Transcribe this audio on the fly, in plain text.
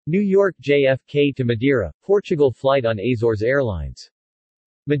New York JFK to Madeira, Portugal flight on Azores Airlines.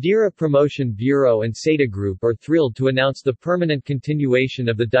 Madeira Promotion Bureau and SETA Group are thrilled to announce the permanent continuation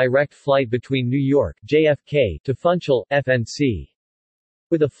of the direct flight between New York JFK to Funchal, FNC.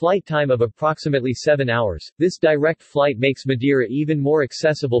 With a flight time of approximately 7 hours, this direct flight makes Madeira even more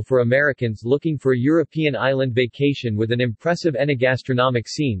accessible for Americans looking for a European island vacation with an impressive enogastronomic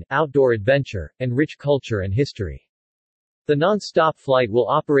scene, outdoor adventure, and rich culture and history. The non-stop flight will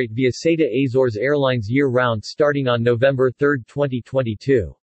operate via SETA Azores Airlines year-round starting on November 3,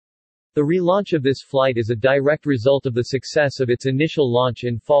 2022. The relaunch of this flight is a direct result of the success of its initial launch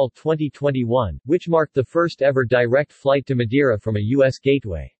in fall 2021, which marked the first ever direct flight to Madeira from a U.S.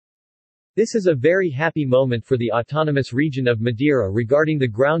 gateway. This is a very happy moment for the autonomous region of Madeira regarding the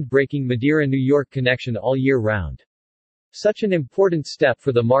groundbreaking Madeira-New York connection all year round. Such an important step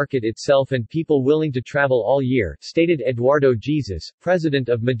for the market itself and people willing to travel all year, stated Eduardo Jesus, president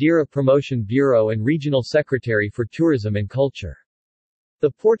of Madeira Promotion Bureau and regional secretary for tourism and culture.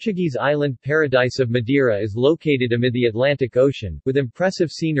 The Portuguese island paradise of Madeira is located amid the Atlantic Ocean, with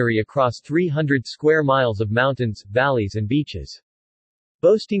impressive scenery across 300 square miles of mountains, valleys and beaches.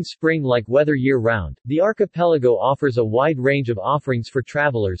 Boasting spring-like weather year-round, the archipelago offers a wide range of offerings for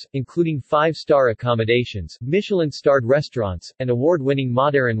travelers, including 5-star accommodations, Michelin-starred restaurants, and award-winning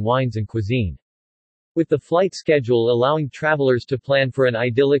modern wines and cuisine. With the flight schedule allowing travelers to plan for an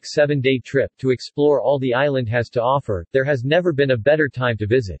idyllic 7-day trip to explore all the island has to offer, there has never been a better time to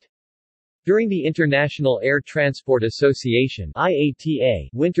visit. During the International Air Transport Association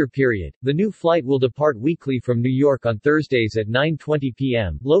 (IATA) winter period, the new flight will depart weekly from New York on Thursdays at 9:20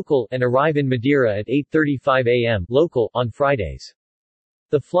 p.m. local and arrive in Madeira at 8:35 a.m. local on Fridays.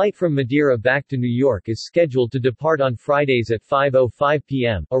 The flight from Madeira back to New York is scheduled to depart on Fridays at 5:05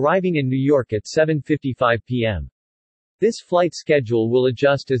 p.m., arriving in New York at 7:55 p.m. This flight schedule will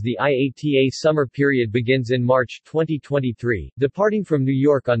adjust as the IATA summer period begins in March 2023, departing from New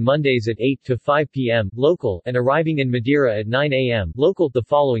York on Mondays at 8 to 5 p.m. local and arriving in Madeira at 9 a.m. local the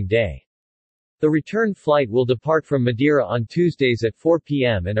following day. The return flight will depart from Madeira on Tuesdays at 4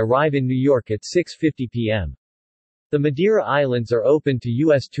 p.m. and arrive in New York at 6:50 p.m. The Madeira Islands are open to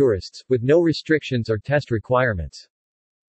U.S. tourists, with no restrictions or test requirements.